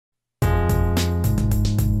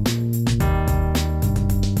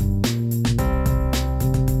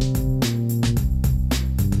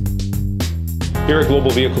Here at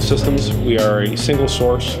Global Vehicle Systems, we are a single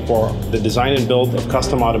source for the design and build of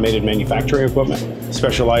custom automated manufacturing equipment,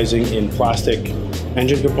 specializing in plastic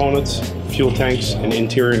engine components, fuel tanks, and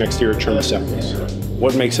interior and exterior trim assemblies.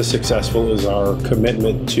 What makes us successful is our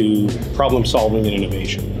commitment to problem solving and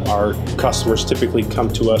innovation. Our customers typically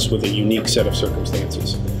come to us with a unique set of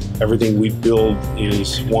circumstances. Everything we build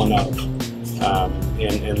is one of,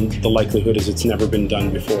 and the likelihood is it's never been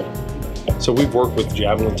done before. So we've worked with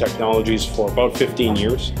Javelin Technologies for about 15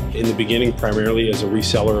 years. In the beginning, primarily as a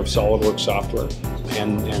reseller of SOLIDWORKS software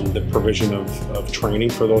and the provision of training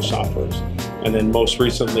for those softwares. And then most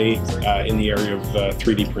recently in the area of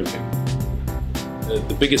 3D printing.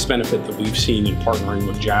 The biggest benefit that we've seen in partnering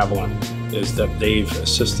with Javelin is that they've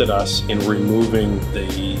assisted us in removing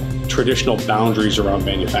the traditional boundaries around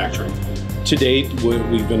manufacturing. To date, what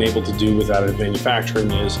we've been able to do with additive manufacturing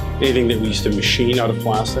is anything that we used to machine out of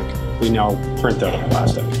plastic, we now print out of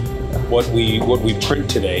plastic. What we print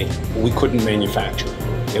today, we couldn't manufacture.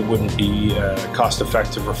 It wouldn't be cost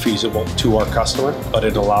effective or feasible to our customer, but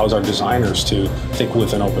it allows our designers to think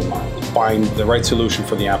with an open mind, find the right solution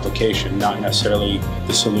for the application, not necessarily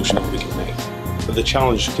the solution that we can make. But the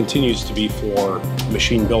challenge continues to be for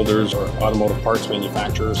machine builders or automotive parts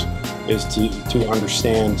manufacturers is to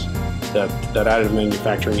understand that additive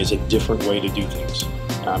manufacturing is a different way to do things.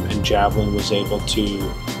 And Javelin was able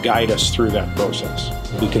to guide us through that process.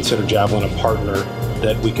 We consider Javelin a partner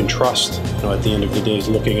that we can trust, at the end of the day, is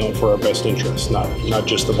looking out for our best interests, not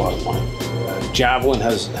just the bottom line. Javelin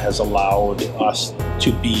has allowed us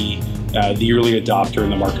to be the early adopter in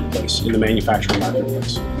the marketplace, in the manufacturing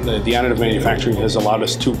marketplace. The additive manufacturing has allowed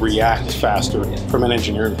us to react faster from an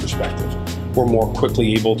engineering perspective. We're more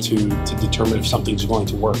quickly able to determine if something's going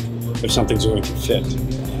to work, if something's going to fit.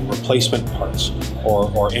 Replacement parts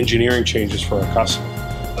or engineering changes for our customer.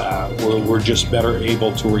 We're just better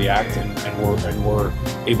able to react and we're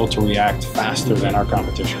able to react faster than our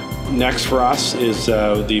competition. Next for us is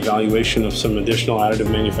the evaluation of some additional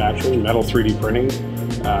additive manufacturing, metal 3D printing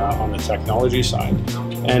on the technology side,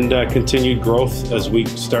 and continued growth as we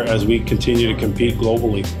continue to compete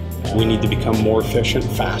globally. We need to become more efficient,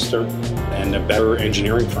 faster, and a better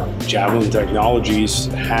engineering firm. Javelin Technologies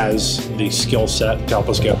has the skill set to help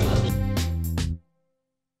us get there.